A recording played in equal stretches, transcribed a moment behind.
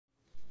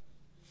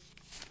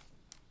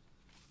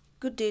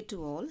Good day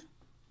to all.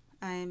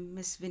 I am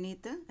Ms.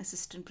 Vinita,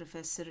 Assistant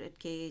Professor at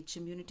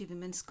KHM Unity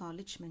Women's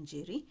College,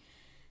 Manjeri,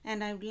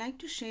 and I would like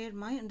to share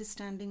my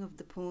understanding of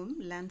the poem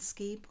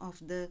Landscape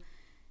of the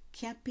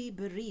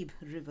Capibaribe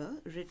River,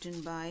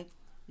 written by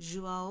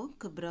Joao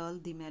Cabral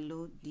de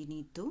Melo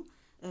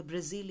a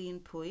Brazilian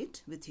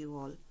poet, with you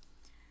all.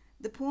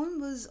 The poem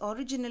was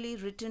originally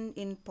written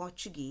in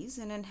Portuguese,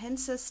 and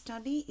hence a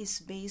study is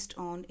based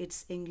on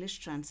its English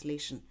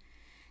translation.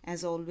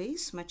 As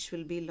always, much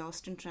will be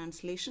lost in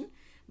translation,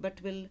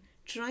 but we'll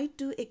try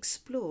to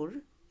explore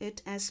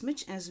it as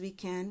much as we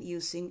can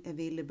using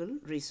available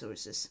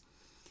resources.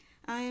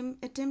 I am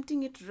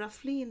attempting it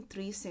roughly in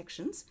 3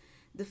 sections.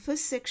 The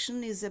first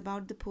section is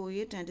about the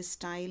poet and his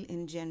style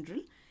in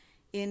general.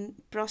 In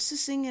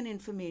processing and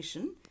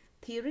information,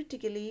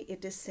 theoretically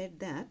it is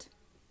said that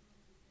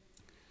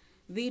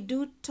we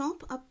do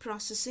top-up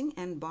processing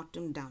and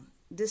bottom-down.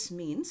 This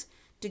means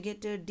to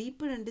get a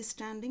deeper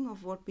understanding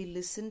of what we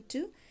listen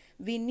to,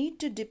 we need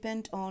to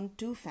depend on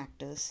 2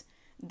 factors.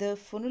 The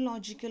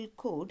phonological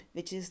code,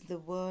 which is the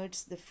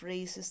words, the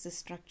phrases, the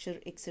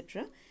structure,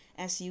 etc.,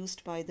 as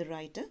used by the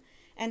writer.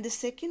 And the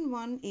second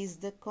one is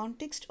the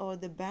context or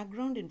the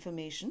background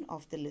information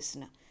of the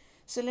listener.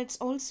 So let's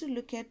also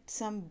look at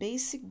some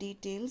basic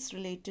details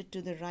related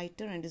to the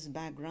writer and his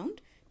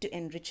background to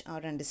enrich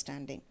our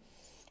understanding.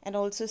 And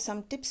also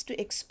some tips to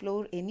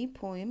explore any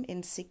poem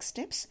in 6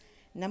 steps.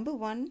 Number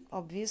 1,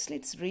 obviously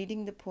it's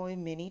reading the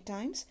poem many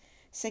times.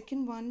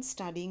 Second one,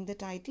 studying the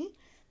title.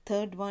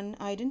 Third one,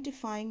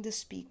 identifying the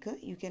speaker.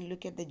 You can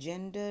look at the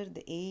gender,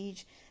 the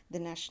age, the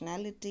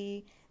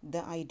nationality,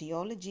 the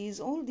ideologies.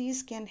 All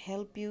these can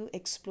help you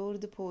explore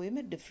the poem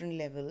at different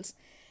levels.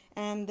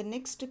 And the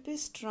next step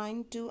is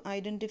trying to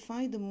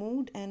identify the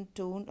mood and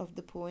tone of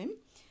the poem.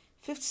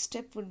 5th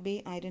step would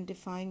be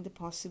identifying the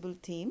possible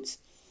themes.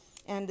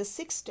 And the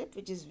 6th step,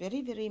 which is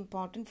very, very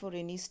important for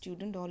any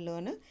student or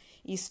learner,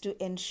 is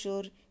to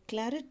ensure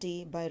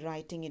clarity by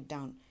writing it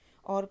down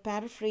or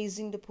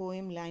paraphrasing the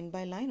poem line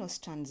by line or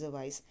stanza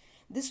wise.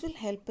 This will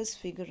help us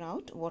figure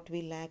out what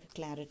we lack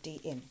clarity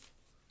in.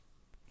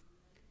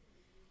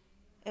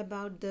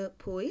 About the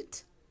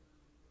poet,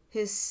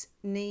 his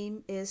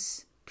name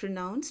is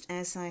pronounced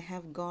as I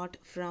have got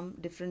from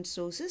different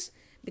sources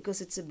because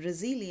it's a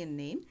Brazilian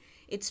name.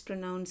 It's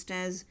pronounced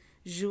as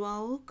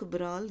Joao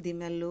Cabral de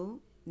Melo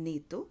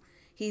Neto.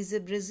 He is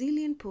a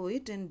Brazilian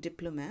poet and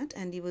diplomat,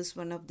 and he was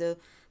one of the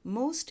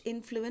most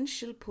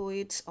influential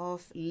poets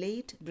of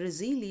late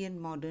Brazilian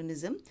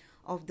modernism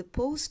of the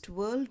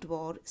post-World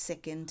War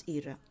II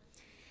era.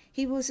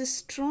 He was a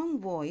strong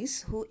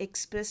voice who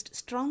expressed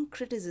strong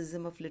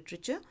criticism of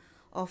literature,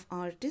 of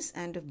artists,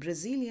 and of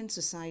Brazilian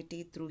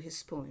society through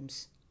his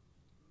poems.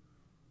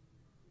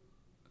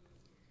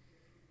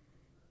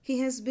 He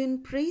has been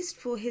praised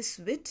for his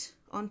wit,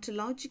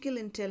 ontological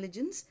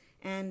intelligence,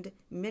 and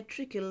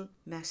metrical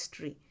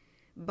mastery.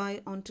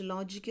 By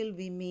ontological,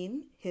 we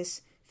mean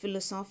his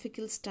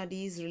philosophical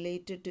studies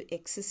related to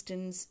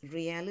existence,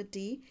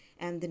 reality,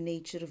 and the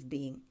nature of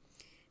being.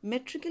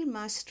 Metrical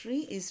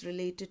mastery is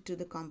related to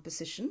the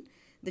composition,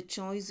 the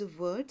choice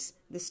of words,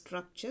 the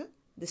structure,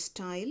 the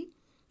style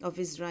of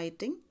his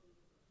writing,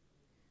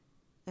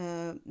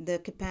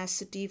 the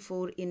capacity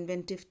for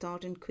inventive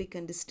thought and quick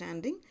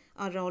understanding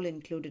are all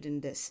included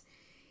in this.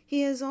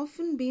 He has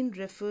often been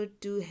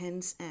referred to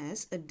hence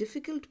as a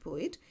difficult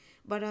poet,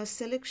 but our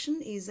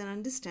selection is an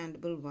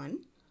understandable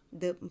one.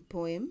 The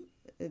poem,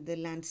 The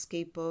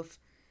Landscape of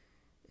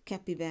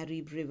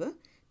Capibaribe River.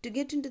 To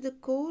get into the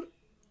core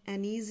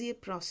and easier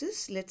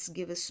process, let's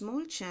give a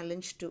small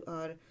challenge to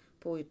our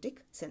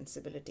poetic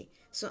sensibility.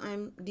 So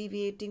I'm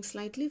deviating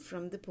slightly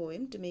from the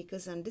poem to make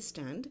us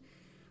understand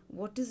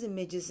what is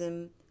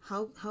imagism,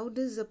 how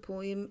does a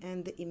poem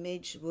and the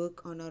image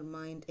work on our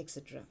mind,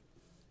 etc.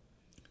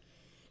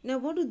 Now,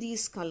 what do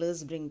these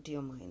colors bring to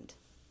your mind?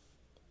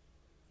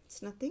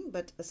 It's nothing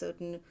but a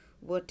certain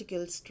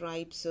vertical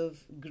stripes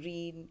of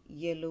green,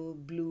 yellow,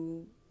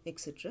 blue,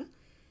 etc.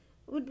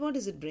 But what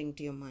does it bring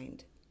to your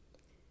mind?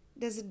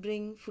 Does it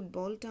bring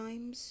football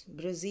times,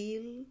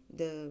 Brazil,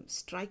 the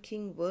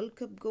striking World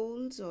Cup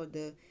goals, or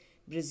the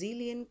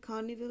Brazilian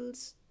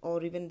carnivals,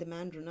 or even the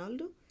man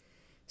Ronaldo?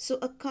 So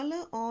a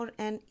color or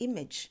an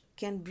image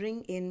can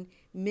bring in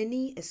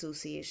many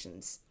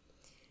associations.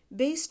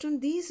 Based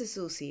on these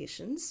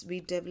associations, we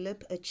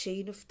develop a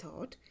chain of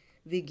thought.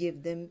 We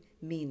give them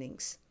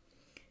meanings.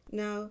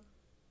 Now,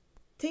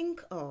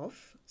 think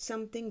of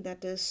something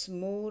that is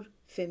more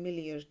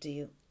familiar to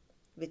you,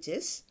 which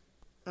is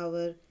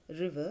our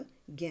river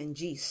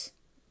Ganges.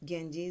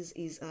 Ganges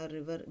is our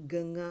river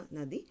Ganga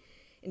Nadi.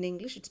 In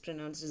English, it's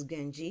pronounced as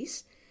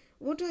Ganges.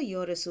 What are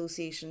your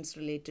associations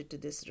related to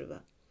this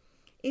river?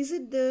 Is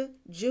it the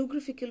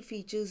geographical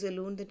features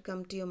alone that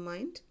come to your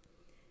mind?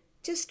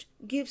 Just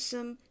give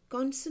some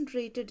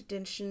concentrated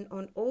attention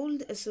on all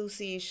the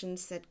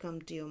associations that come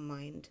to your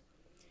mind.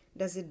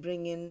 Does it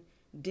bring in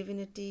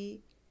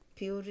divinity,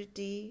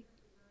 purity,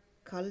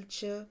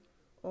 culture,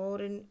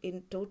 or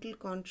in total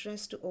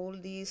contrast to all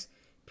these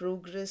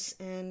progress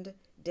and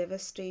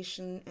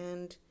devastation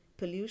and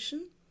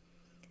pollution?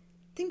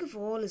 think of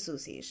all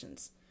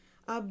associations.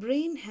 Our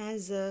brain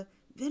has a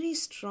very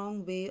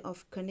strong way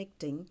of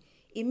connecting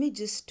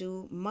images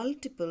to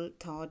multiple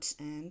thoughts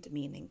and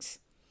meanings.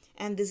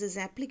 And this is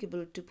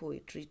applicable to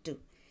poetry too.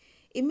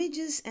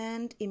 Images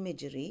and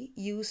imagery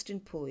used in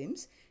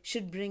poems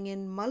should bring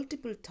in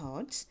multiple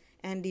thoughts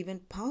and even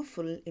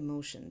powerful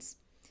emotions.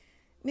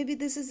 Maybe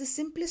this is the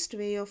simplest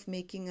way of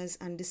making us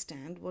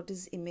understand what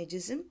is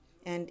imagism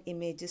and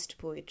imagist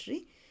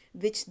poetry,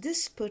 which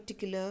this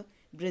particular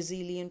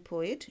Brazilian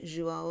poet,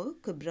 Joao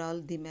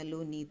Cabral de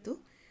Melo Neto,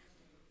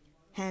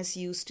 has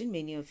used in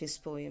many of his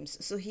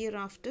poems. So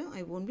hereafter,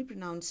 I won't be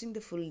pronouncing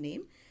the full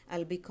name.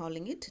 I'll be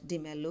calling it de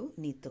Melo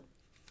Neto.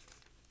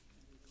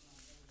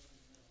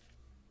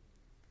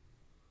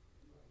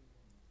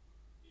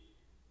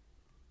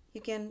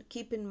 You can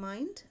keep in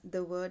mind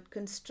the word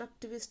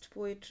constructivist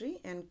poetry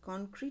and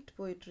concrete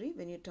poetry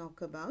when you talk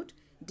about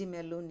de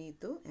Melo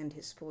Neto and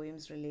his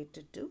poems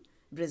related to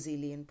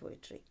Brazilian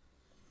poetry.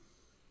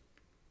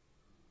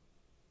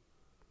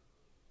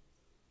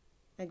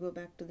 I go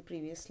back to the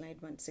previous slide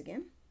once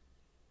again.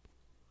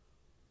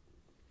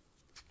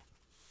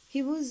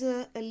 He was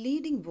a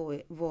leading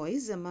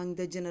voice among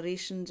the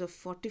generations of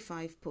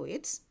 45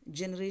 poets.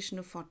 Generation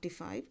of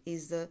 45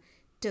 is the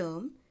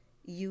term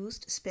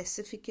used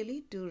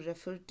specifically to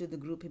refer to the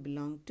group he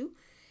belonged to.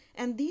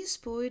 And these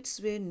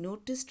poets were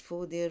noticed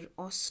for their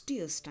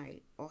austere style.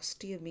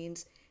 Austere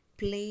means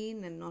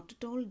plain and not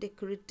at all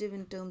decorative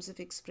in terms of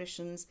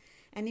expressions,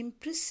 and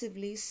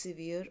impressively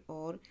severe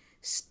or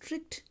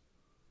strict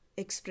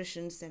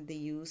expressions that they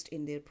used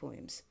in their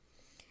poems.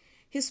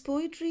 His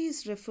poetry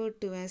is referred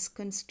to as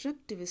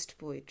constructivist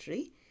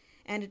poetry,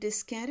 and it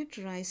is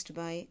characterized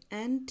by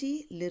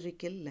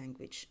anti-lyrical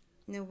language.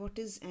 Now, what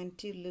is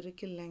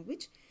anti-lyrical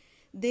language?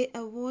 They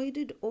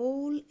avoided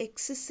all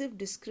excessive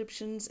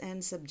descriptions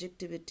and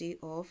subjectivity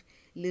of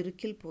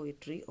lyrical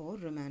poetry or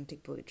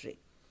romantic poetry.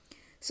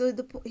 So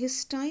his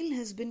style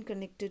has been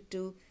connected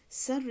to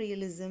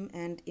surrealism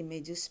and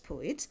imagist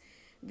poets,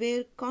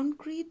 where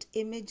concrete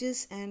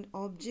images and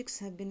objects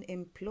have been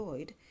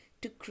employed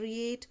to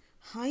create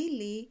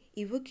highly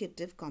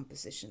evocative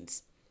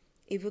compositions.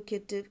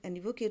 An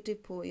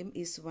evocative poem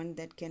is one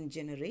that can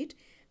generate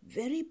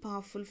very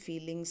powerful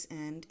feelings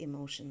and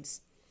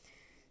emotions.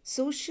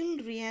 Social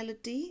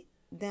reality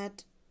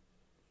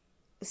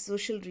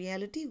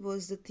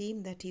was the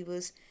theme that he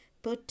was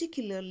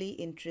particularly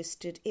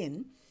interested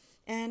in,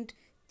 and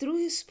through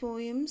his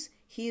poems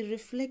he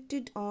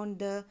reflected on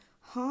the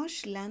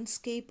harsh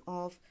landscape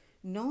of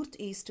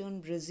northeastern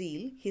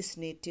Brazil, his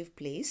native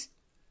place.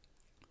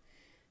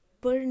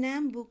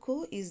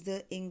 Pernambuco is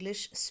the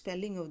English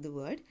spelling of the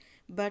word,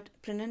 but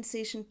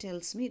pronunciation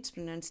tells me it's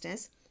pronounced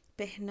as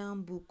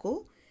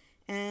Pernambuco.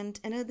 And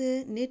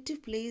another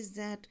native place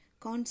that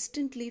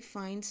constantly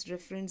finds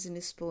reference in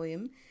his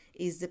poem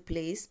is the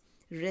place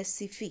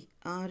Recife,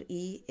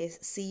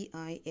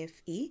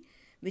 Recife,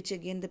 which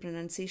again the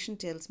pronunciation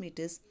tells me it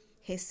is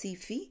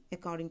Recife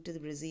according to the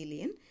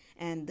Brazilian,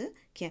 and the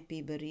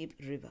Capibaribe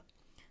river.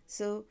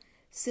 So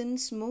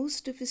since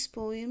most of his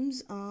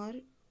poems are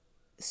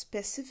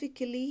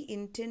specifically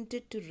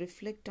intended to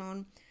reflect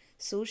on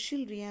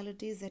social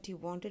realities that he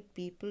wanted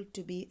people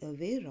to be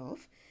aware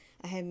of,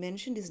 I have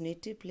mentioned his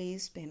native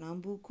place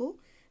Pernambuco,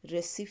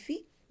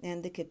 Recife,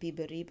 and the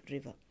Capibaribe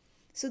river.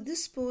 So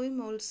this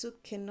poem also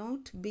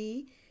cannot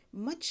be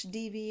much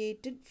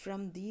deviated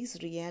from these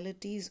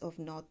realities of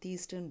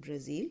northeastern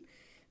Brazil,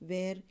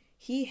 where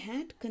he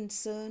had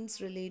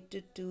concerns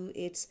related to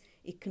its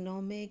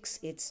economics,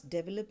 its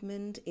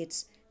development,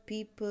 its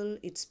people,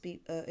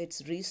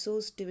 its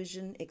resource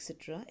division,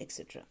 etc.,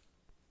 etc.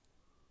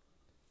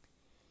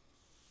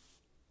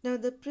 Now,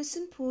 the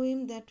present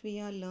poem that we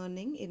are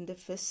learning in the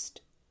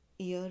first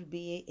year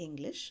BA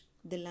English,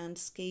 The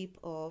Landscape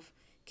of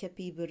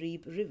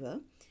Capibaribe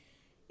River,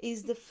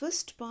 is the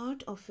first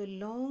part of a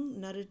long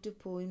narrative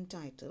poem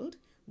titled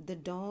The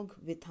Dog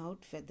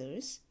Without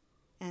Feathers,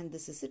 and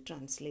this is a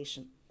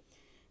translation.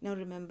 Now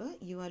remember,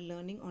 you are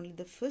learning only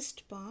the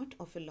first part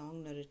of a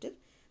long narrative.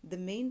 The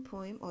main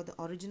poem or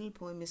the original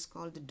poem is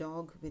called The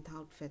Dog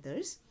Without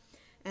Feathers,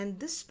 and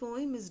this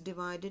poem is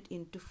divided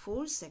into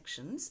 4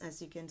 sections,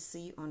 as you can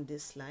see on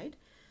this slide.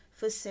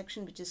 First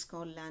section, which is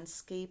called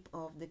Landscape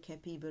of the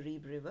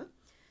Capibaribe River.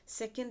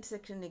 Second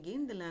section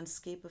again, the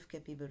Landscape of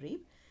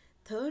Capibaribe.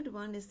 Third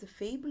one is the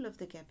Fable of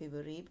the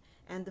Capibaribe,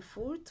 and the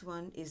fourth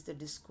one is the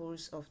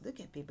Discourse of the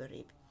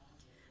Capibaribe.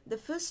 The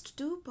first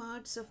 2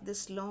 parts of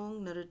this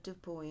long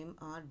narrative poem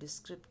are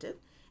descriptive,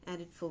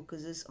 and it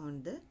focuses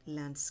on the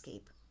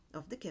landscape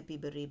of the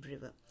Capibaribe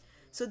River.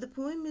 So the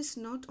poem is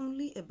not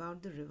only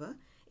about the river,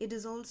 it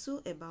is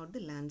also about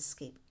the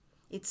landscape.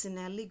 It's an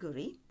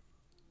allegory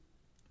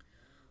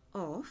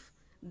of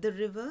the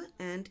river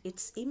and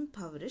its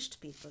impoverished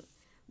people.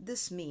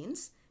 This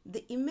means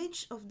the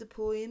image of the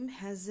poem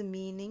has a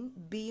meaning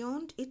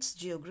beyond its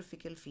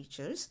geographical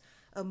features,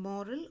 a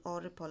moral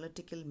or a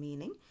political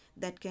meaning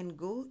that can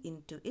go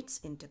into its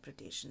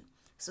interpretation.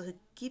 So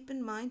keep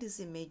in mind his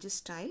image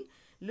style,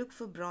 look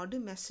for broader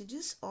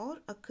messages or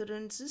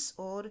occurrences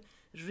or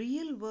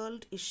real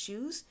world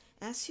issues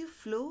as you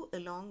flow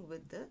along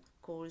with the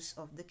course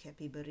of the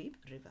Capibaribe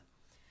River.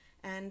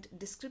 And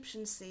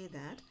descriptions say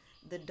that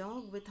the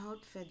dog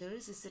without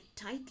feathers is a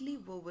tightly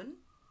woven,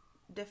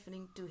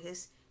 deafening to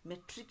his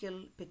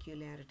metrical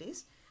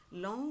peculiarities,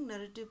 long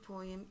narrative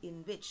poem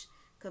in which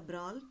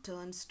Cabral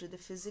turns to the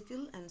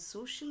physical and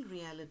social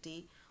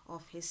reality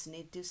of his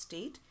native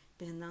state,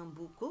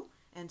 Pernambuco,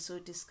 and so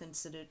it is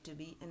considered to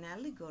be an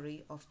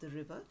allegory of the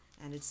river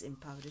and its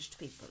impoverished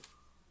people.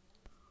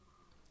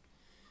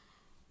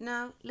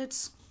 Now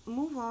let's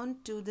move on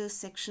to the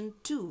section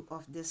 2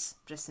 of this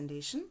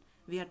presentation.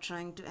 We are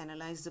trying to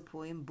analyze the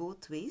poem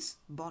both ways,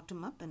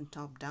 bottom up and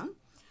top down.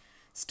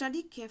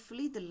 Study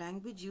carefully the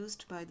language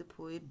used by the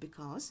poet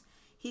because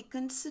he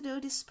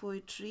considered his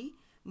poetry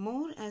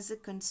more as a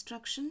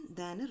construction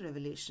than a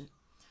revelation.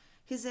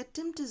 His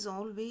attempt is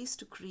always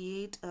to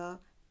create a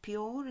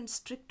pure and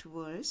strict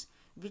verse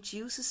which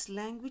uses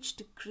language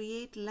to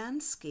create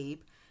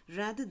landscape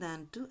rather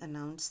than to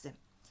announce them.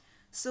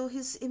 So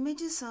his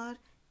images are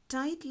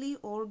tightly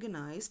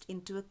organized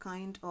into a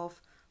kind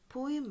of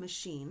poem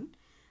machine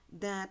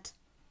that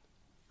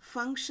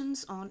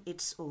functions on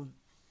its own.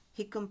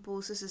 He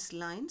composes his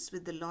lines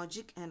with the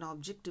logic and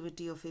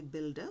objectivity of a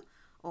builder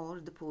or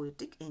the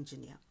poetic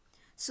engineer.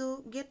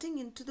 So getting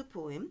into the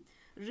poem,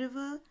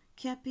 River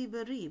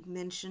Capibaribe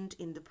mentioned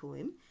in the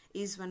poem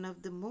is one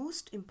of the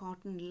most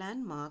important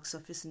landmarks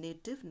of his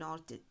native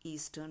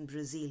northeastern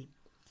Brazil.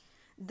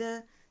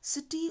 The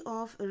city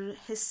of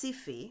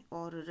Recife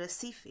or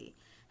Recife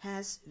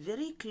has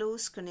very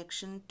close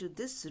connection to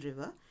this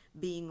river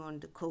being on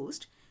the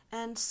coast,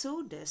 and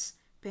so does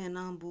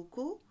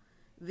Pernambuco,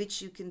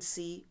 which you can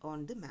see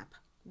on the map.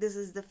 This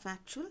is the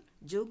factual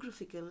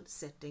geographical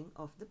setting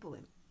of the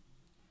poem.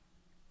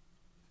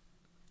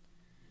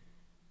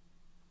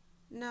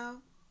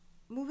 Now,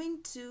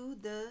 moving to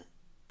the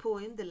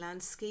poem, The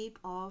Landscape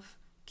of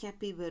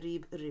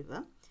Capibaribe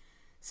River,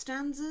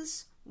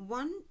 stanzas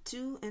 1,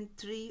 2 and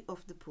 3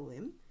 of the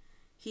poem,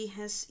 he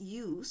has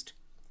used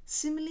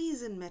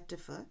similes and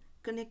metaphor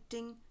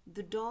connecting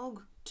the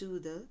dog to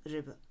the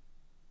river.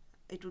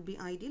 It would be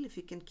ideal if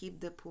you can keep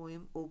the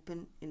poem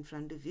open in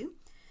front of you.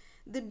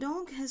 The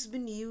dog has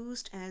been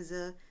used as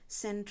a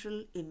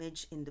central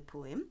image in the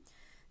poem.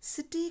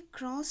 City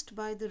crossed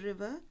by the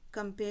river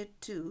compared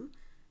to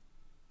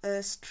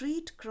a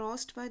street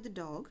crossed by the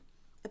dog,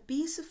 a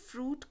piece of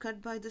fruit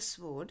cut by the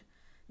sword,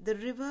 the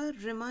river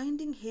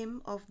reminding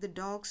him of the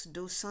dog's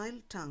docile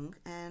tongue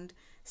and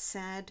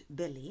sad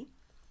belly,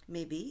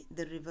 maybe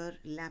the river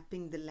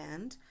lapping the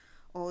land,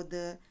 or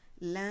the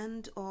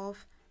land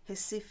of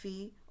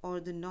Recife or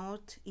the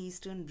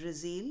northeastern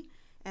Brazil,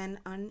 and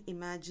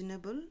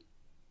unimaginable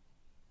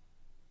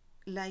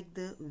like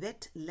the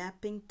wet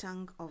lapping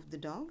tongue of the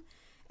dog.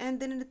 And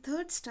then in the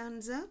third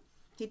stanza,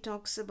 he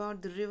talks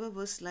about the river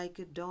was like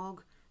a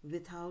dog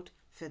without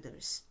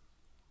feathers.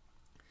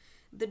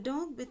 The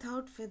dog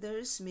without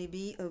feathers may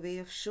be a way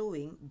of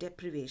showing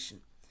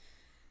deprivation.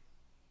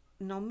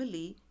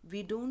 Normally,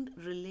 we don't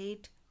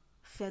relate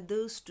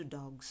feathers to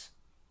dogs.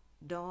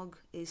 Dog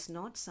is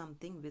not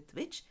something with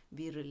which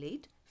we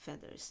relate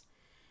feathers.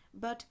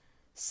 But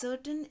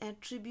certain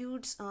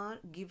attributes are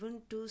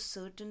given to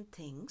certain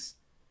things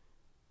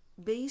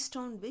based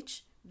on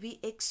which we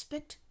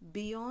expect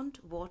beyond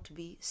what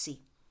we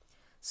see.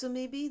 So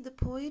maybe the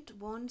poet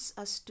wants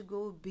us to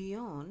go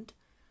beyond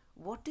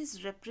what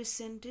is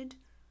represented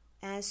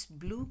as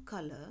blue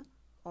color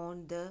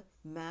on the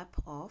map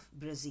of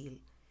Brazil.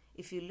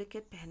 If you look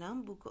at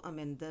Pernambuco,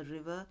 the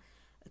river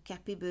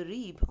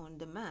Capibaribe on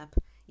the map,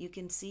 you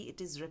can see it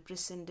is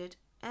represented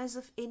as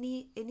of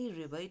any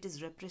river, it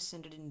is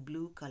represented in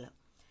blue color.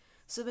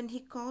 So when he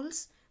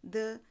calls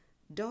the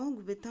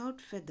dog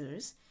without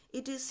feathers,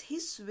 it is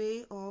his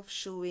way of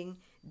showing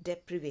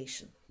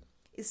deprivation.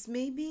 It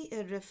may be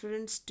a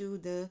reference to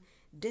the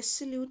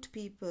desolate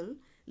people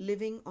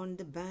living on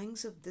the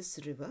banks of this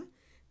river,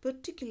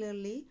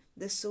 particularly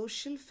the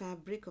social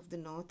fabric of the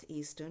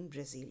northeastern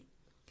Brazil.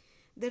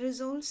 There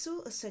is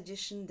also a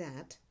suggestion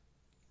that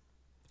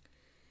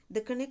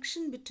the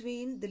connection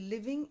between the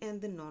living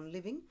and the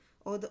non-living,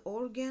 or the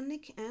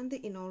organic and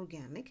the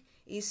inorganic,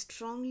 is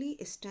strongly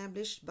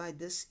established by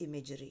this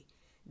imagery.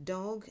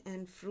 Dog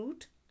and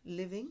fruit,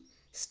 living;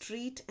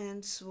 street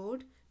and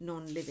sword,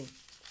 non-living.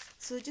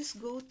 So just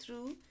go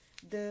through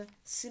the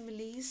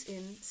similes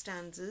in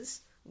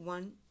stanzas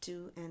 1,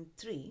 2 and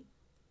 3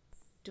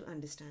 to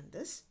understand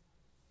this.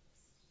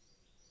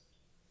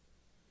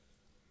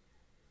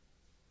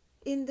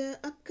 In the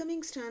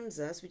upcoming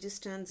stanzas, which is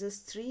stanzas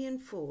 3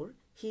 and 4,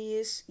 he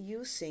is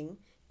using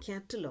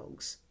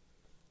catalogues.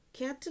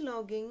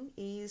 Cataloging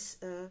is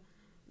a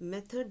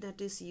method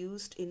that is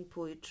used in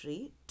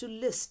poetry to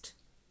list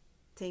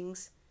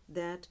things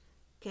that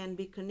can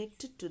be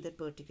connected to that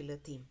particular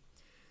theme.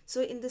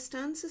 So in the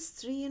stanzas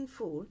 3 and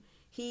 4,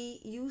 he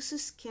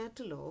uses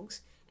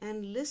catalogues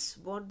and lists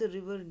what the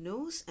river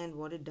knows and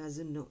what it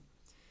doesn't know.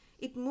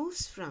 It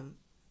moves from,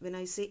 when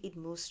I say it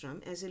moves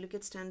from, as you look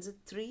at stanza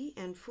 3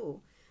 and 4,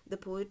 the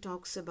poet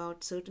talks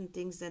about certain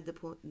things that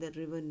the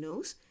river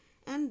knows,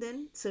 and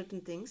then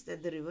certain things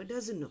that the river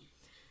doesn't know.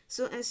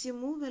 So as you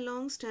move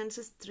along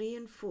stanzas 3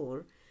 and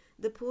 4,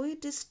 the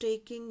poet is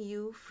taking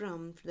you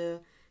from the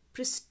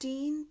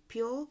pristine,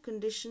 pure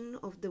condition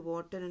of the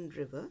water and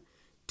river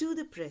to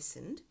the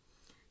present,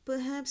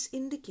 perhaps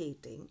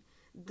indicating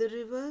the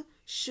river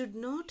should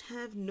not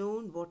have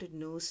known what it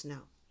knows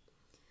now.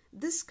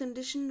 This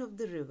condition of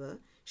the river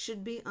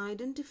should be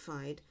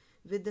identified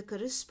with the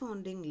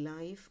corresponding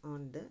life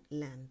on the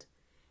land.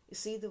 You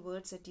see the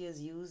words that he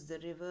has used, the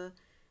river.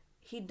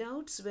 He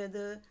doubts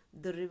whether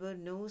the river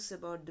knows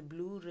about the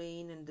blue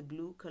rain and the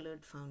blue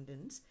colored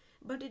fountains,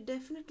 but it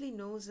definitely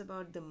knows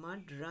about the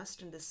mud,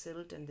 rust and the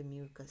silt and the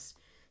mucus.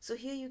 So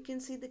here you can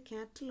see the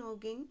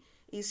cataloging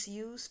is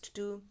used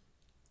to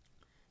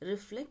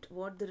reflect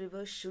what the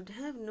river should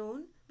have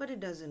known, but it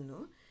doesn't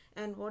know,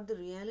 and what the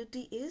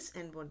reality is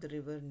and what the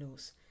river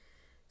knows.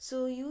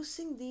 So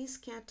using these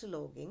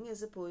cataloging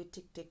as a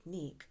poetic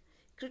technique,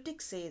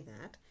 critics say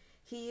that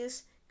he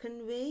is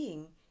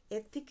conveying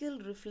ethical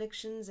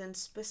reflections and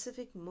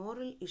specific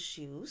moral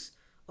issues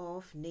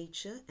of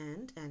nature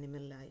and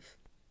animal life.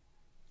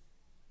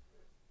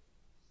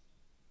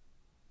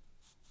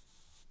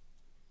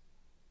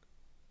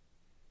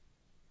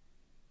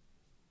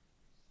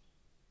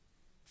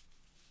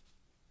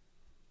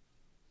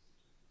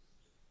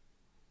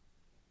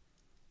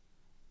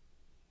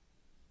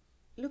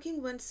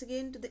 Looking once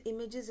again to the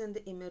images and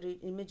the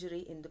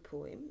imagery in the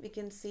poem, we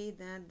can see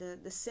that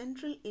the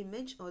central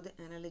image or the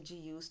analogy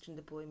used in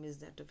the poem is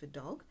that of a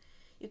dog.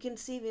 You can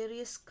see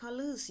various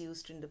colors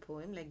used in the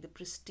poem, like the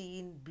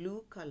pristine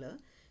blue color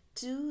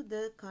to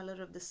the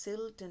color of the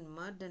silt and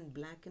mud and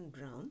black and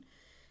brown.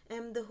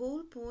 And the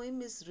whole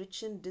poem is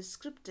rich in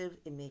descriptive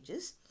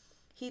images.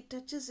 He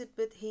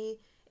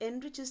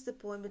enriches the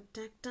poem with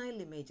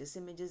tactile images,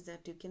 images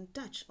that you can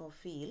touch or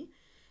feel.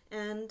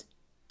 And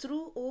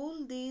through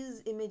all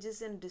these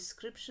images and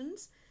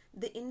descriptions,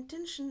 the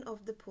intention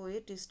of the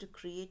poet is to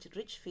create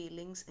rich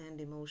feelings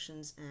and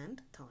emotions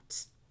and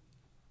thoughts.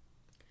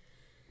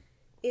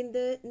 In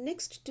the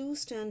next two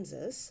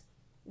stanzas,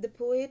 the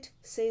poet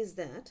says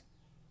that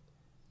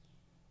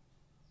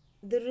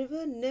the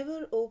river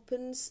never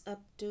opens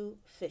up to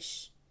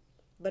fish,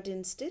 but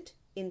instead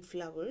in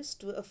flowers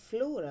to a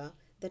flora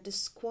that is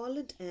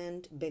squalid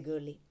and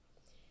beggarly.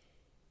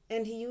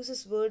 And he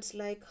uses words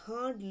like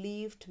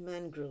hard-leaved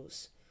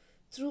mangroves.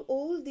 Through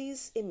all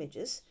these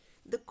images,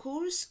 the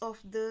course of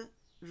the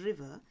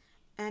river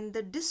and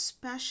the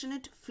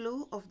dispassionate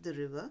flow of the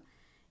river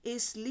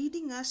is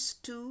leading us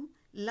to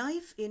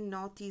life in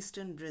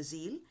northeastern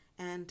Brazil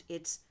and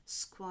its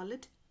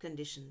squalid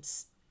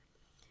conditions.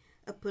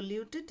 A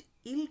polluted,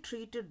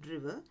 ill-treated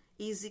river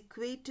is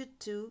equated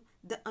to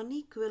the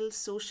unequal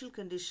social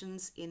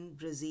conditions in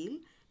Brazil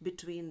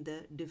between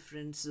the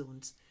different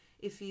zones.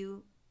 If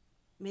you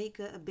make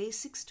a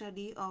basic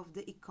study of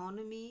the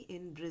economy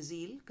in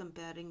Brazil,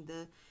 comparing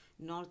the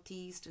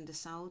northeast and the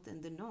south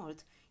and the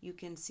north, you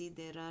can see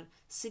there are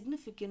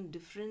significant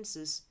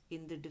differences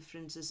in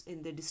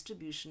the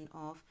distribution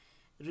of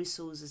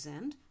resources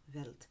and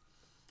wealth.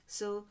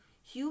 So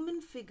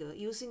human figure,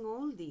 using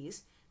all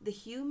these, the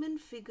human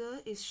figure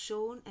is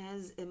shown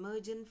as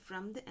emergent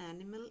from the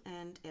animal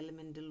and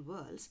elemental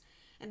worlds.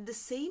 At the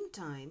same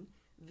time,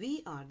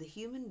 the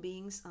human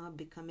beings are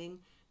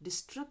becoming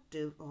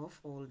destructive of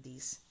all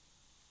these.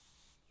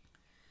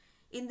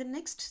 In the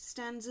next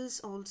stanzas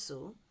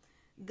also,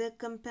 the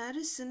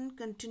comparison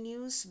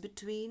continues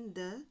between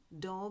the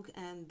dog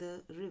and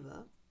the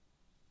river.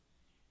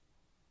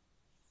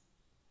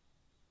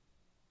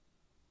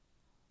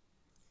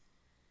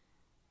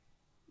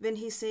 When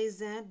he says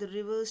that the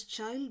river's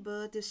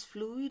childbirth is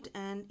fluid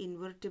and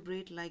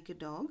invertebrate like a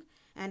dog,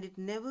 and it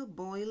never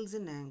boils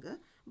in anger,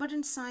 but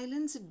in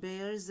silence it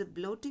bears the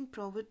bloating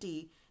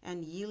poverty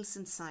and yields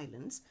in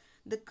silence,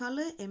 the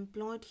color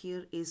employed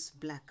here is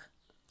black.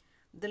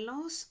 The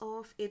loss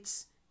of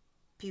its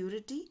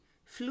purity,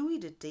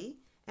 fluidity,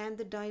 and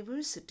the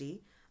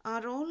diversity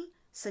are all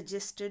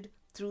suggested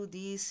through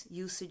these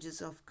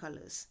usages of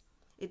colors.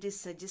 It is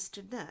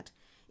suggested that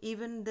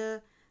even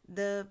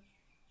the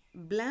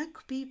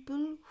black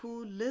people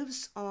who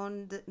lives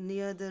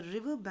near the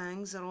river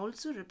banks are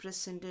also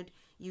represented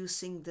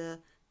using the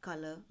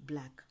color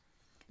black.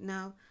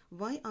 Now,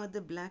 why are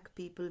the black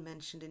people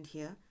mentioned in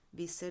here?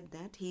 We said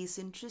that he is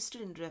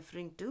interested in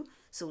referring to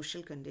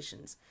social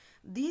conditions.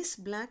 These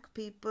black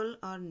people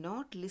are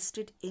not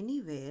listed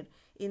anywhere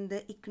in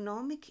the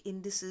economic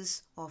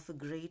indices of a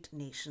great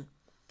nation.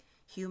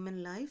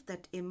 Human life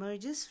that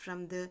emerges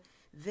from the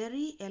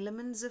very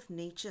elements of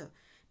nature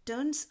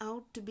turns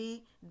out to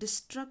be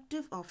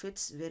destructive of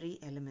its very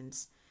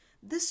elements.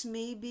 This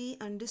may be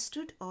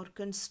understood or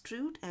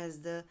construed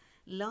as the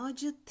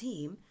larger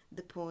theme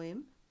the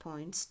poem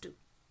points to.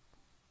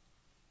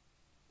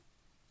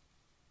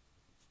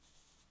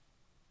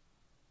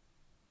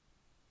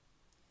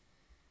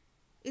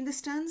 In the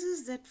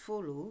stanzas that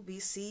follow, we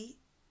see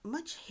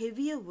much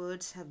heavier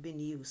words have been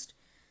used.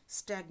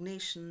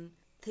 Stagnation,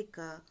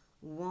 thicker,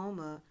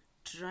 warmer,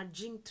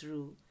 trudging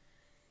through.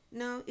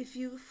 Now, if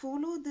you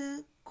follow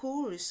the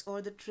course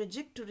or the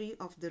trajectory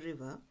of the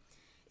river,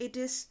 it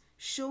is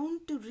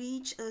shown to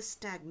reach a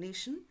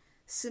stagnation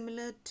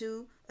similar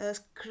to a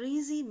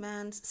crazy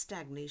man's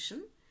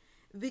stagnation,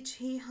 which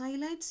he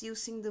highlights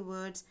using the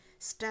words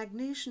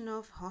stagnation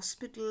of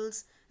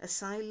hospitals,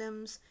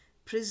 asylums,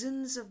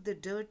 prisons of the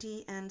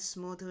dirty and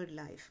smothered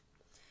life.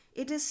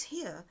 It is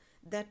here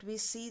that we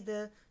see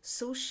the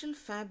social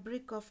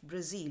fabric of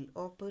Brazil,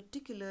 or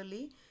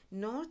particularly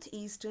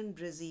northeastern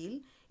Brazil,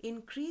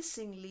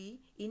 increasingly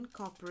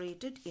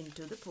incorporated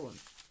into the poem.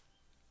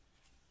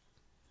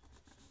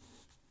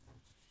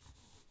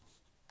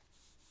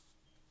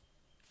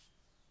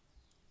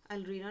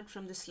 I'll read out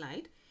from the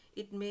slide.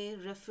 It may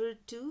refer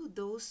to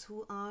those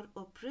who are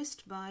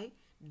oppressed by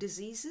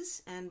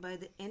diseases and by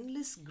the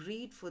endless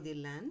greed for their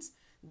lands,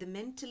 the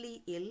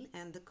mentally ill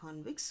and the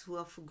convicts who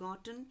are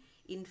forgotten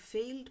in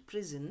failed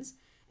prisons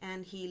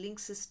and healing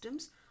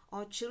systems,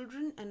 or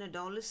children and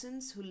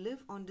adolescents who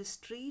live on the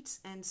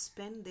streets and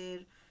spend their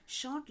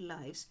short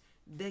lives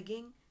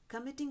begging,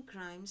 committing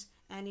crimes,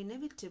 and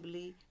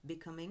inevitably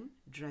becoming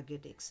drug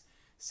addicts.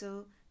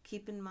 So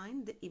keep in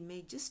mind the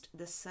imagist,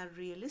 the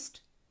surrealist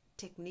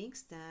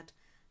techniques that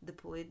the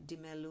poet de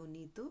Melo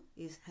Neto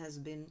has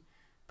been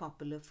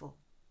popular for.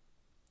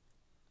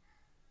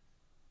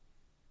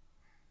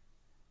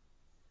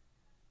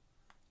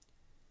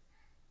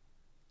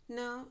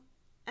 Now,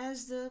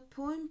 as the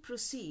poem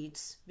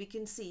proceeds, we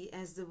can see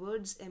as the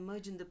words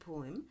emerge in the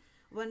poem,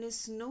 one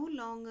is no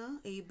longer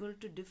able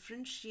to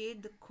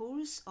differentiate the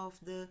course of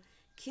the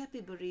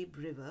Capibaribe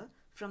river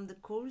from the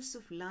course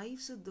of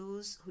lives of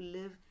those who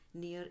live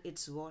near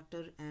its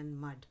water and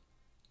mud.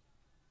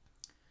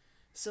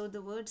 So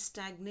the word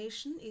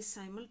stagnation is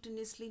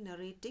simultaneously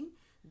narrating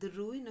the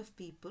ruin of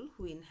people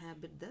who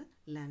inhabit the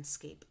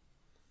landscape.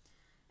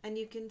 And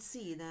you can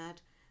see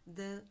that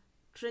the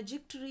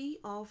trajectory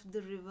of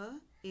the river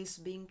is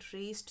being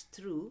traced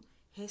through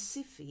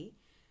Recife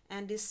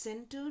and is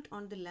centered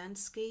on the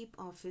landscape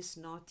of his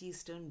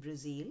northeastern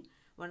Brazil,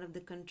 one of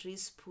the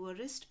country's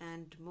poorest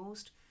and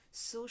most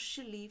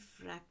socially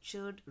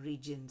fractured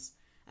regions.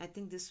 I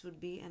think this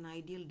would be an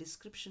ideal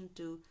description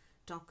to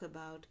talk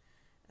about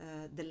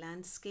the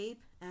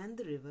landscape and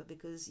the river,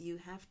 because you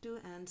have to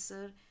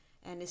answer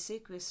an essay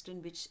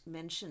question which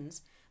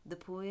mentions the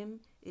poem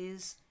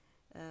is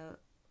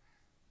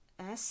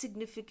as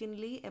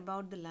significantly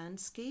about the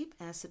landscape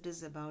as it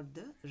is about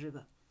the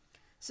river.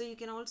 So you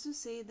can also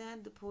say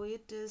that the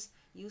poet is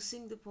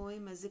using the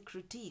poem as a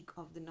critique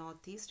of the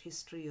Northeast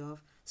history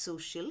of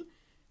social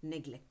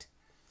neglect.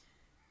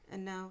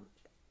 And now,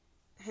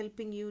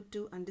 helping you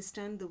to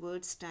understand the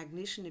word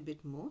stagnation a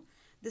bit more,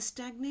 the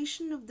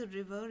stagnation of the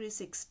river is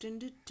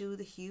extended to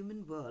the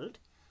human world.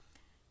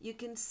 You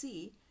can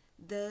see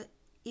the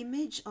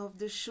image of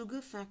the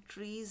sugar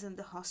factories and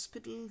the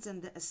hospitals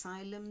and the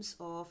asylums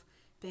of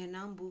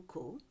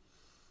Pernambuco,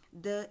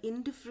 the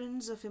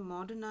indifference of a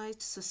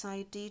modernized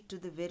society to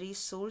the very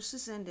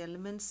sources and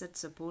elements that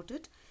support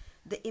it,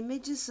 the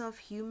images of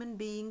human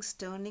beings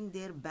turning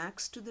their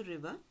backs to the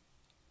river,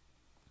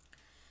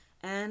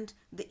 and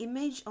the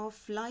image of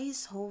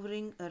flies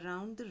hovering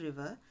around the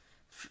river,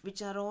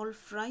 which are all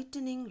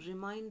frightening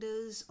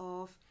reminders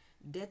of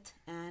death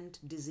and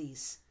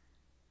disease.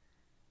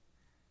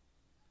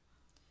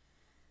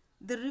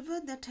 The river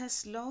that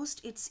has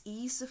lost its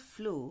ease of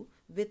flow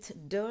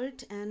with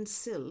dirt and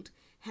silt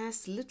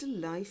has little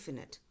life in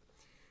it.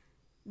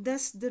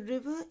 Thus, the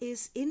river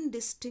is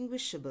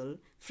indistinguishable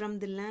from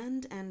the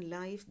land and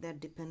life that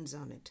depends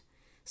on it.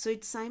 So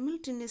it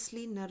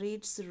simultaneously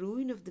narrates the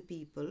ruin of the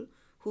people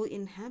who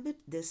inhabit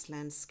this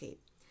landscape.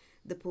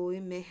 The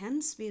poem may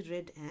hence be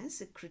read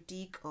as a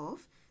critique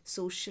of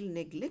social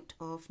neglect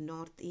of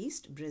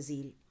Northeast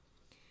Brazil.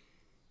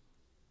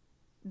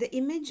 The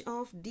image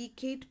of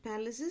decayed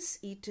palaces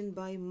eaten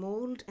by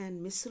mold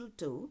and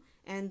mistletoe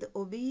and the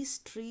obese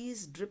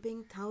trees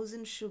dripping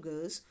thousand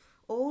sugars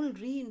all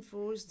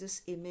reinforce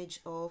this image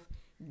of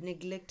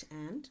neglect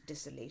and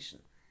desolation.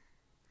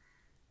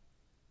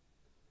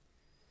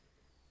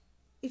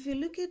 If you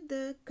look at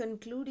the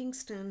concluding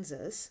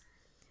stanzas,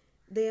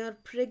 they are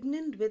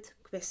pregnant with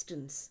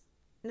questions.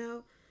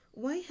 Now,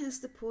 why has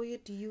the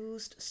poet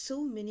used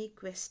so many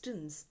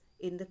questions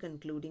in the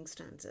concluding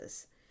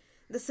stanzas?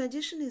 The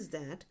suggestion is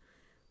that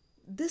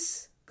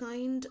this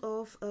kind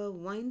of a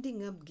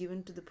winding up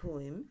given to the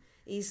poem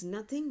is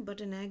nothing but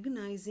an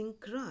agonizing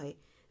cry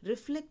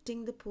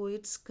reflecting the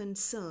poet's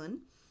concern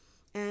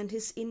and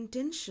his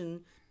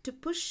intention to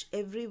push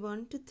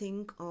everyone to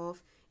think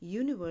of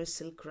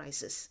universal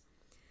crisis.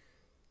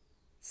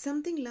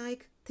 Something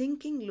like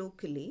thinking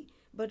locally,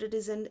 but it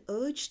is an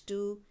urge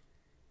to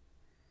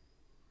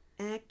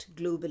act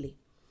globally.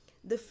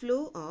 The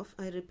flow of,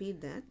 I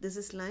repeat that, this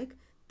is like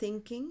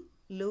thinking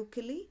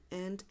locally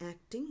and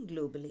acting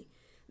globally.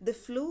 The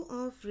flow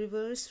of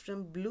rivers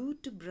from blue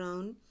to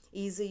brown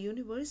is a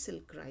universal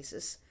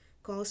crisis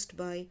caused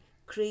by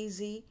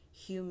crazy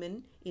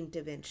human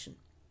intervention.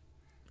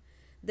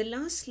 The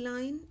last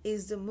line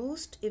is the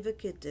most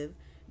evocative,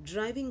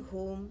 driving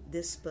home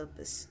this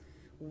purpose.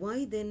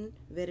 Why then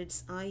were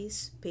its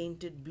eyes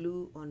painted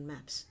blue on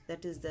maps?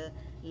 That is the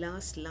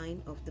last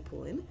line of the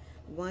poem.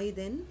 Why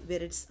then were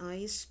its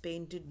eyes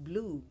painted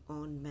blue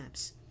on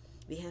maps?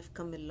 We have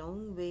come a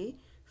long way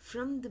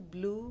from the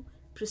blue,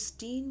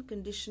 pristine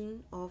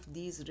condition of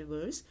these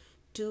rivers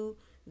to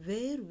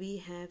where we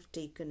have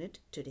taken it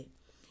today.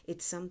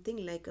 It's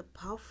something like a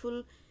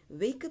powerful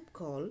wake-up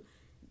call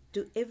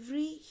to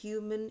every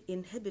human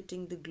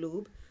inhabiting the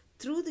globe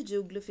through the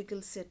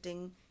geographical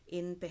setting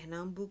in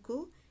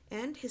Pernambuco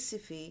and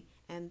Recife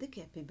and the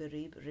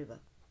Capibaribe River.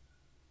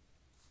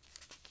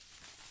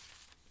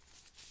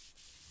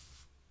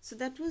 So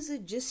that was a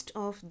gist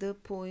of the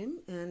poem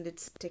and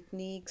its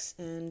techniques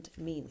and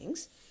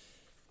meanings.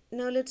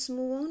 Now let's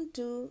move on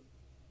to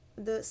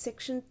the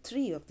section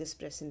 3 of this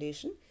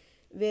presentation,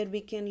 where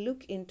we can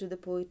look into the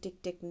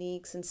poetic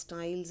techniques and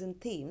styles and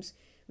themes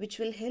which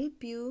will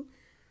help you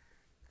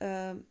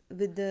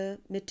with the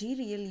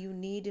material you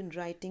need in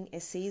writing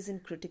essays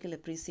and critical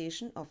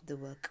appreciation of the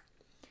work.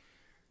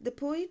 The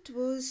poet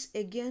was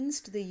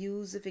against the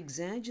use of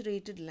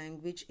exaggerated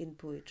language in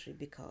poetry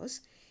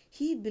because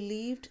he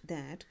believed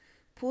that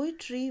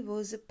poetry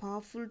was a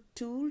powerful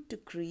tool to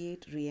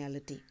create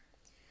reality.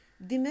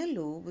 De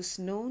Melo was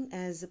known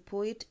as a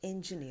poet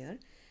engineer,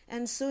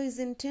 and so his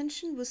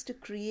intention was to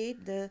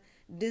create the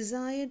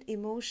desired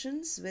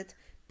emotions with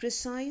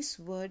precise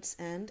words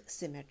and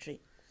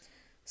symmetry.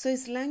 So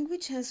his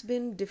language has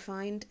been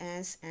defined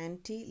as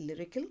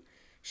anti-lyrical,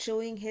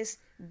 showing his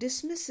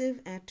dismissive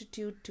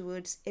attitude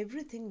towards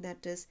everything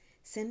that is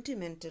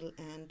sentimental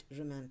and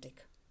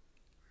romantic.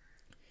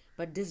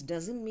 But this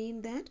doesn't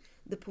mean that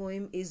the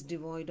poem is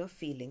devoid of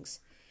feelings.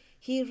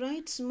 He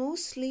writes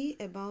mostly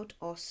about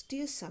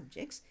austere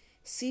subjects,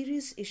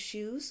 serious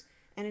issues,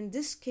 and in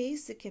this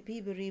case the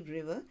Capibaribe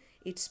River,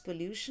 its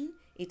pollution,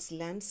 its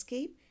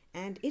landscape,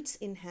 and its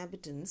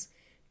inhabitants,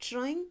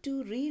 trying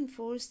to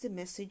reinforce the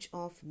message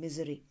of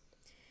misery.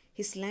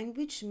 His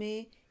language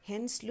may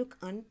hence look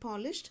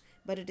unpolished,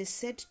 but it is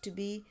said to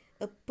be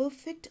a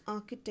perfect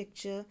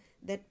architecture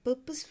that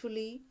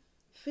purposefully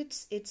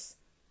fits its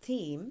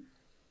theme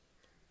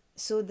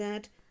so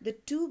that the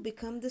two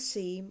become the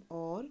same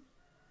or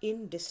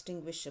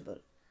indistinguishable.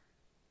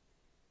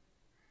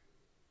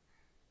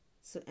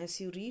 So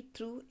as you read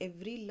through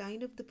every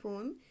line of the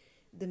poem,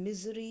 the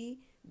misery,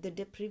 the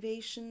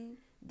deprivation,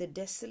 the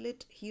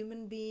desolate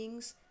human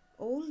beings,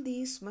 all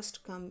these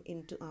must come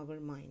into our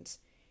minds.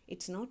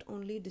 It's not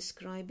only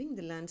describing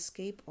the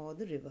landscape or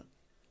the river.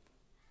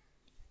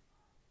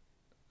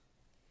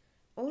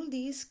 All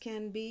these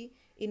can be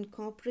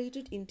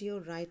incorporated into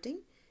your writing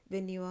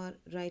when you are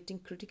writing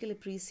critical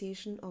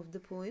appreciation of the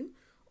poem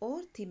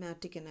or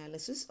thematic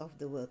analysis of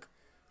the work.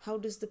 How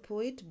does the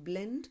poet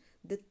blend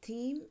the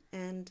theme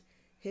and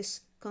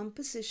his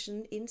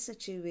composition in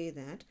such a way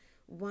that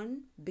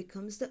one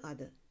becomes the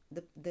other?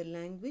 The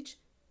language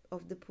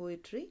of the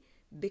poetry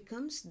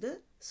becomes the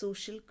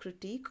social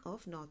critique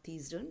of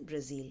northeastern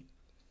Brazil.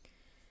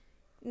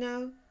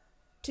 Now,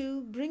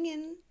 to bring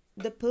in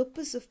the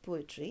purpose of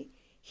poetry,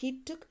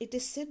 it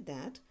is said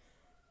that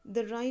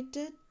the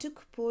writer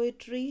took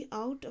poetry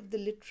out of the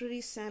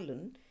literary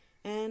salon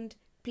and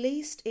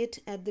placed it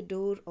at the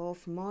door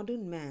of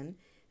modern man,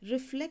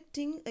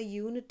 reflecting a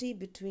unity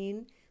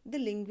between the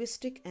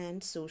linguistic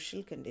and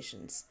social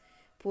conditions.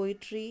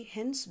 Poetry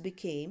hence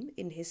became,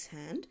 in his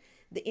hand,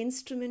 the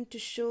instrument to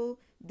show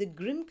the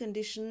grim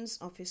conditions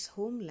of his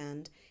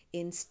homeland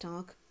in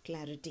stark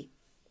clarity.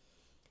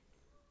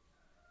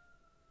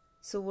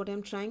 So what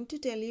I'm trying to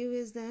tell you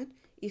is that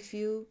if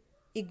you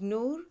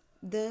ignore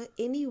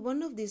any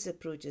one of these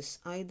approaches,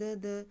 either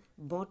the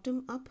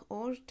bottom up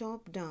or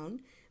top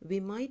down,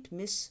 we might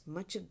miss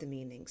much of the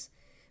meanings.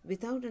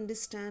 Without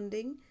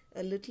understanding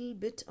a little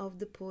bit of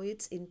the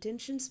poet's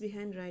intentions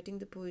behind writing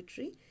the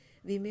poetry,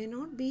 we may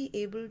not be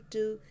able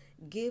to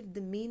give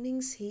the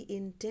meanings he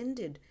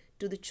intended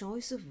to the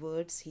choice of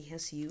words he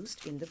has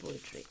used in the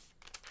poetry.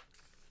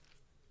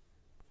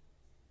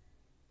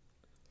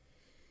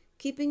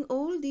 Keeping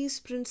all these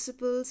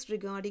principles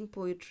regarding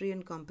poetry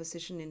and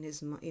composition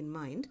in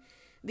mind,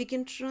 we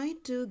can try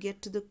to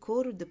get to the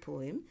core of the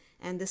poem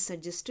and the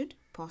suggested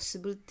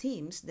possible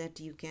themes that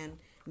you can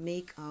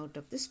make out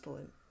of this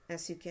poem.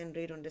 As you can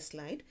read on the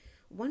slide,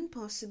 one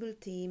possible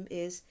theme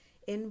is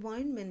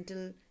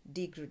environmental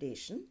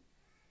degradation,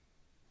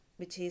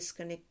 which is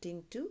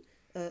connecting to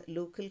a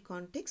local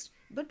context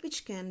but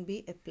which can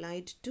be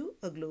applied to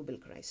a global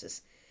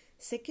crisis.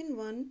 Second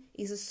one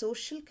is a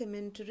social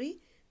commentary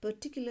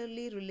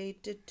particularly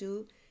related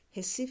to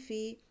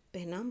Recife,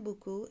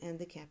 Pernambuco and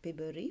the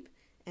Capibaribe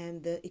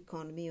and the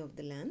economy of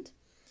the land.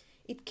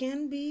 It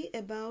can be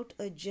about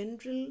a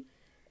general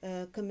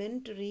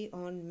commentary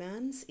on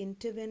man's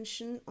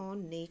intervention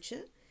on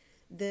nature,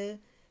 the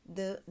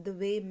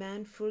way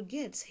man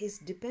forgets his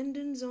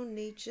dependence on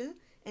nature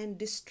and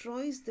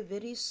destroys the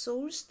very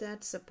source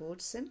that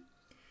supports him.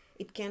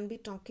 It can be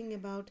talking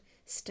about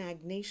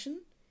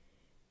stagnation,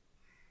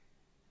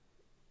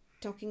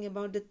 talking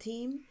about the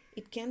theme.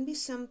 It can be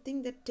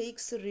something that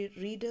takes the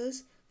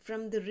readers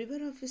from the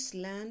river of his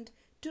land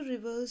to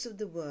rivers of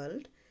the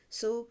world.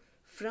 So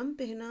from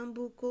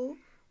Pernambuco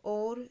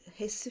or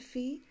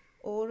Recife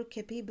or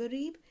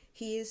Capibaribe,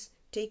 he is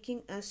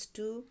taking us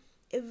to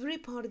every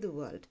part of the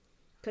world,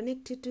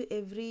 connected to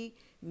every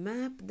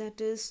map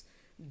that is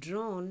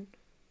drawn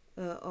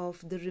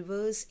of the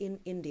rivers in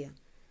India.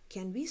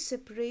 Can we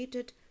separate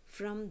it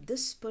from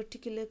this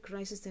particular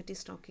crisis that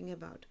he's talking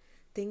about?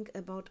 Think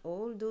about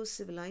all those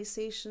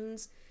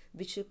civilizations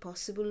which are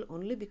possible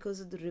only because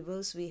of the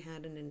rivers we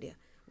had in India.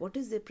 What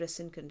is their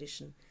present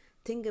condition?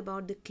 Think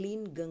about the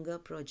Clean Ganga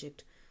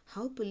project.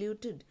 How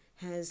polluted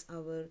has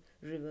our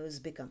rivers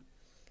become?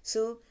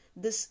 So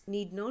this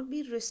need not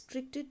be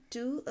restricted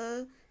to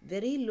a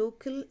very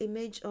local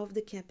image of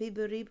the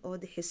Capibaribe or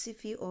the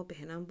Recife or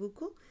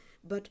Pernambuco,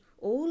 but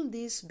all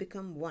these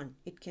become one.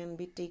 It can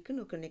be taken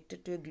or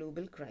connected to a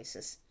global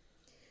crisis.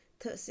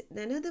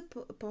 Another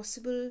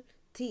possible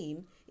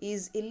theme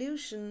is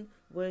illusion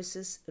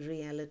versus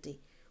reality.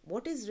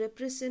 What is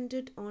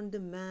represented on the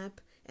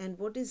map and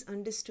what is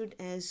understood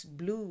as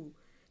blue,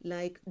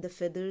 like the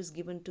feathers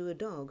given to a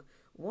dog,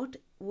 what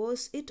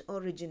was it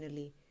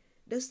originally?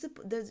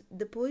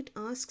 The poet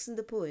asks in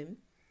the poem,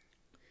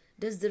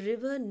 does the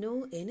river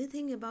know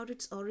anything about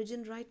its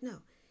origin right now?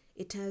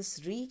 It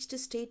has reached a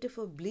state of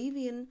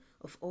oblivion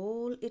of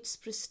all its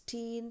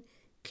pristine,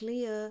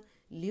 clear,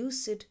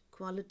 lucid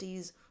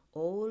qualities,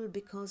 all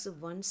because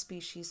of one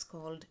species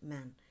called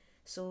man.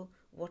 So,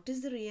 what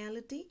is the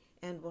reality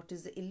and what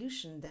is the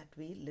illusion that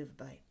we live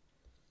by?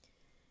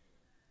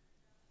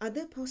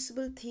 Other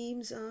possible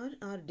themes are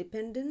our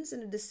dependence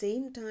and at the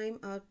same time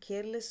our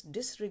careless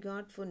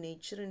disregard for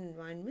nature and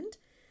environment.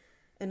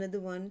 Another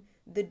one,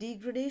 the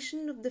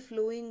degradation of the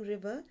flowing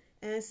river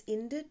as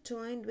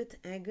intertwined with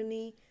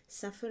agony,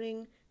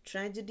 suffering,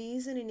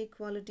 tragedies and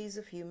inequalities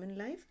of human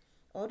life.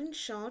 Or in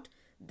short,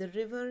 the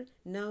river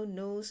now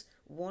knows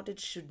what it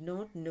should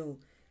not know,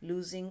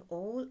 losing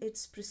all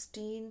its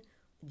pristine,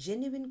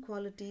 genuine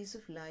qualities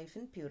of life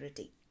and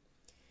purity.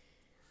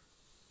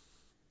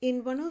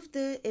 In one of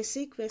the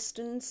essay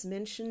questions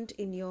mentioned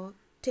in your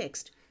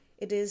text,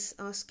 it is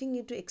asking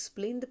you to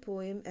explain the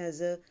poem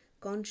as a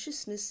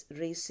consciousness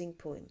racing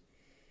poem.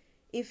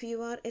 If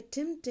you are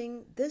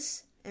attempting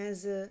this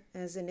as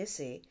an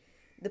essay,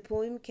 the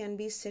poem can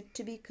be said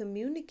to be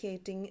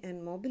communicating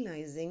and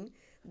mobilizing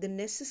the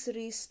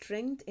necessary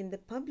strength in the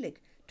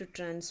public to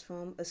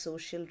transform a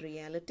social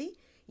reality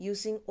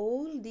using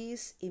all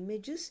these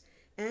images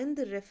and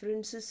the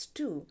references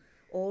to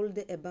all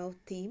the above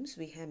themes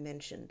we have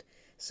mentioned.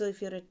 So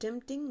if you're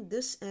attempting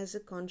this as a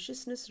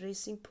consciousness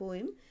racing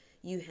poem,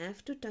 you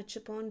have to touch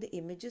upon the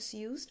images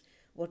used.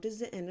 What is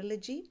the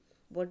analogy?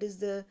 What does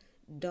the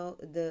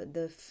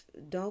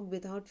dog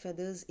without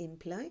feathers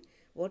imply?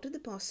 What are the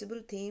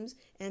possible themes?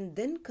 And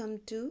then come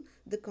to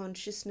the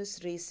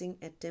consciousness racing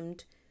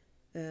attempt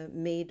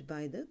made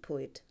by the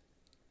poet.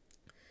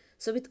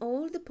 So with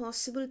all the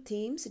possible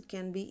themes, it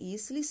can be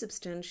easily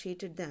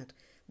substantiated that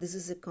this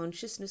is a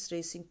consciousness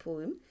racing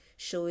poem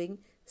showing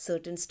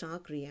certain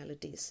stark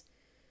realities.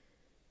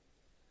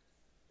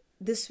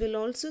 This will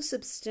also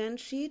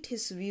substantiate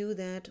his view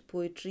that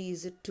poetry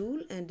is a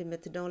tool and a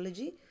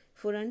methodology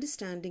for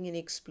understanding and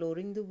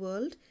exploring the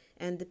world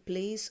and the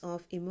place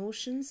of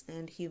emotions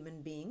and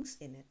human beings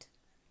in it.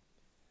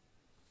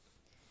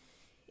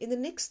 In the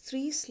next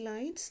 3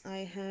 slides, I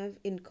have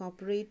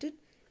incorporated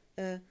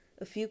a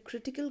few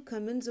critical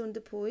comments on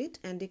the poet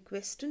and a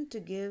question to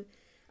give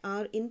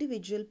our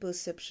individual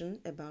perception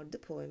about the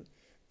poem.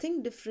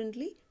 Think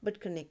differently but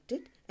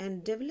connected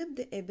and develop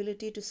the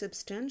ability to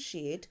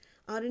substantiate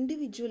our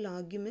individual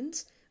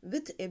arguments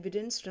with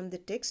evidence from the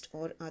text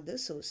or other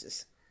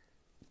sources.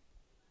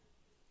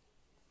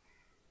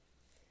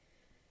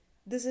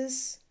 This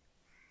is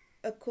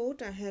a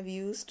quote I have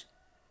used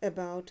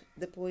about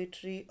the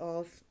poetry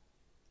of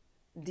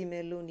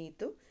Melo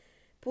Neto.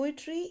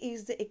 Poetry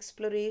is the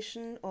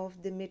exploration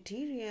of the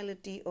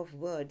materiality of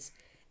words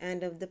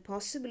and of the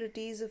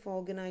possibilities of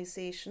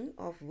organization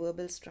of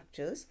verbal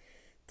structures,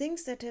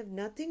 things that have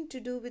nothing to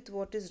do with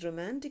what is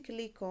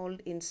romantically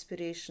called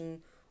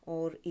inspiration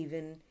or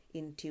even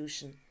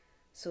intuition.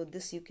 So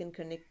this you can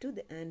connect to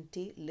the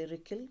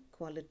anti-lyrical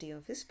quality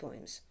of his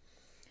poems.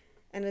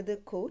 Another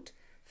quote,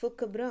 for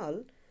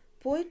Cabral,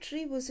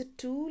 poetry was a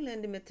tool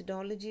and a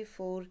methodology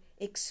for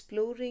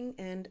exploring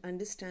and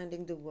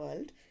understanding the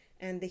world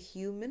and the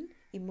human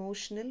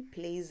emotional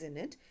place in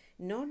it,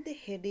 not the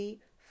heady,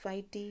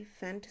 fighty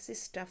fantasy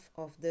stuff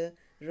of the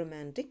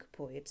romantic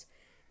poets.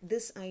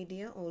 This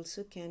idea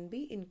also can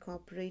be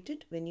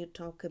incorporated when you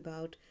talk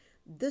about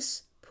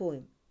this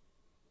poem,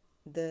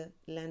 the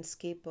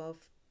landscape of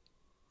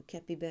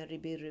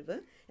Capibaribe River,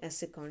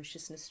 as a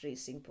consciousness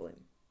racing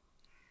poem.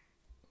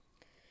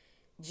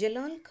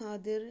 Jalal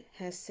Qadir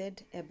has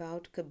said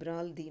about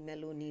Cabral de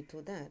Melo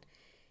that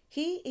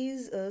he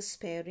is a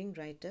sparing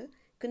writer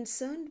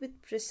concerned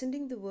with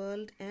presenting the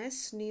world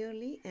as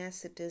nearly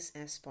as it is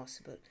as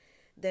possible.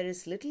 There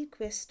is little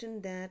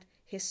question that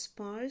his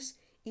sparse,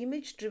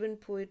 image-driven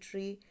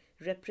poetry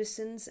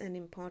represents an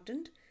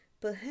important,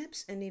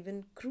 perhaps an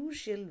even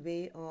crucial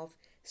way of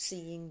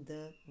seeing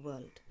the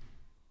world.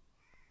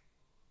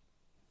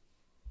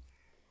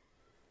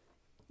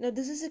 Now,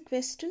 this is a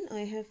question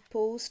I have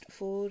posed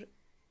for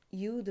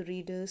you, the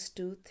readers,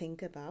 to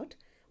think about.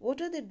 What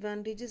are the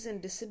advantages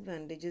and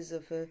disadvantages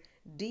of a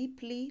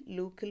deeply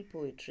local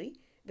poetry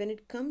when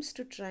it comes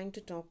to trying to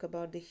talk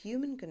about the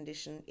human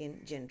condition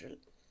in general?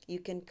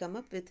 You can come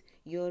up with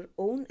your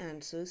own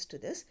answers to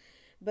this,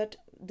 but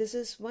this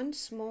is one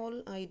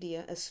small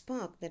idea, a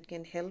spark that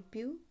can help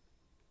you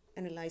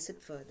analyze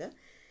it further.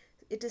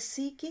 It is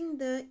seeking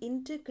the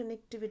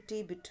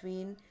interconnectivity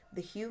between the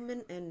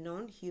human and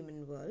non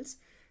human worlds.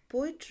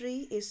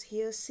 Poetry is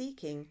here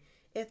seeking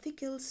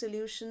ethical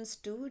solutions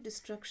to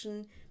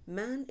destruction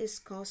man is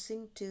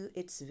causing to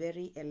its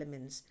very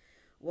elements.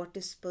 What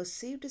is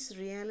perceived as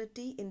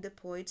reality in the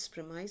poet's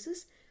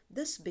premises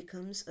thus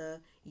becomes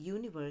a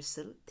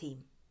universal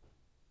theme.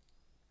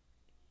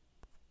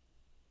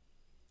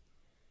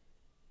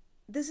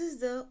 This is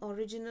the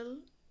original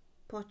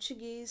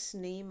Portuguese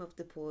name of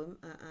the poem.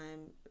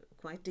 I'm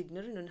quite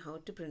ignorant on how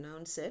to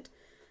pronounce it.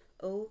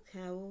 O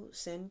Cao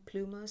Sem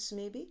Plumas,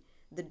 maybe?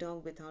 The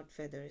Dog Without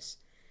Feathers.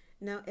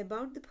 Now,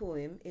 about the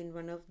poem, in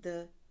one of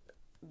the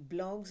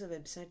blogs or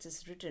websites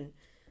is written,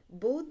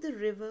 both the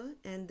river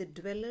and the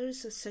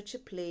dwellers of such a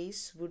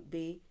place would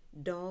be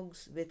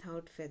dogs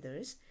without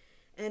feathers,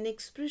 an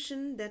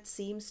expression that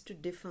seems to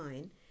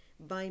define,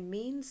 by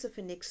means of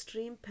an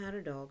extreme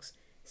paradox,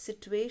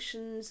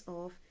 situations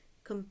of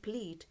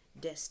complete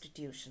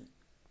destitution.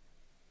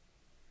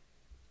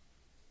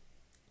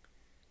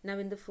 Now,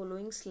 in the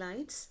following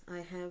slides,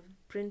 I have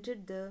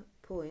printed the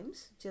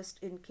poems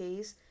just in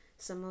case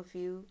some of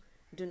you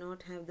do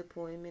not have the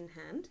poem in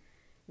hand.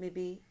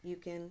 Maybe you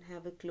can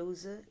have a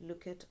closer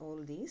look at all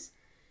these.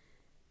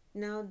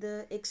 Now,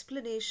 the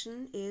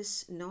explanation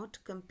is not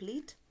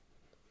complete.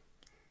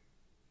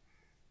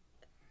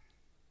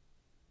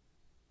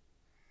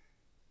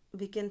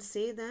 We can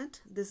say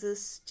that this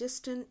is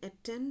just an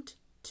attempt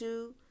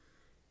to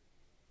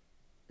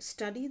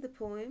study the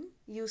poem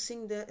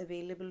using the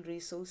available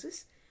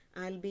resources.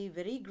 I'll be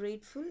very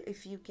grateful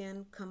if you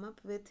can come up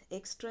with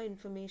extra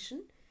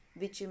information,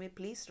 which you may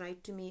please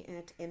write to me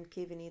at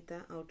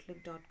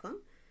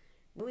mkvinitha@outlook.com.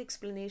 No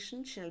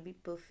explanation shall be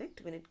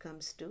perfect when it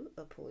comes to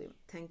a poem.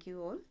 Thank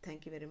you all.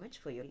 Thank you very much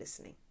for your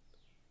listening.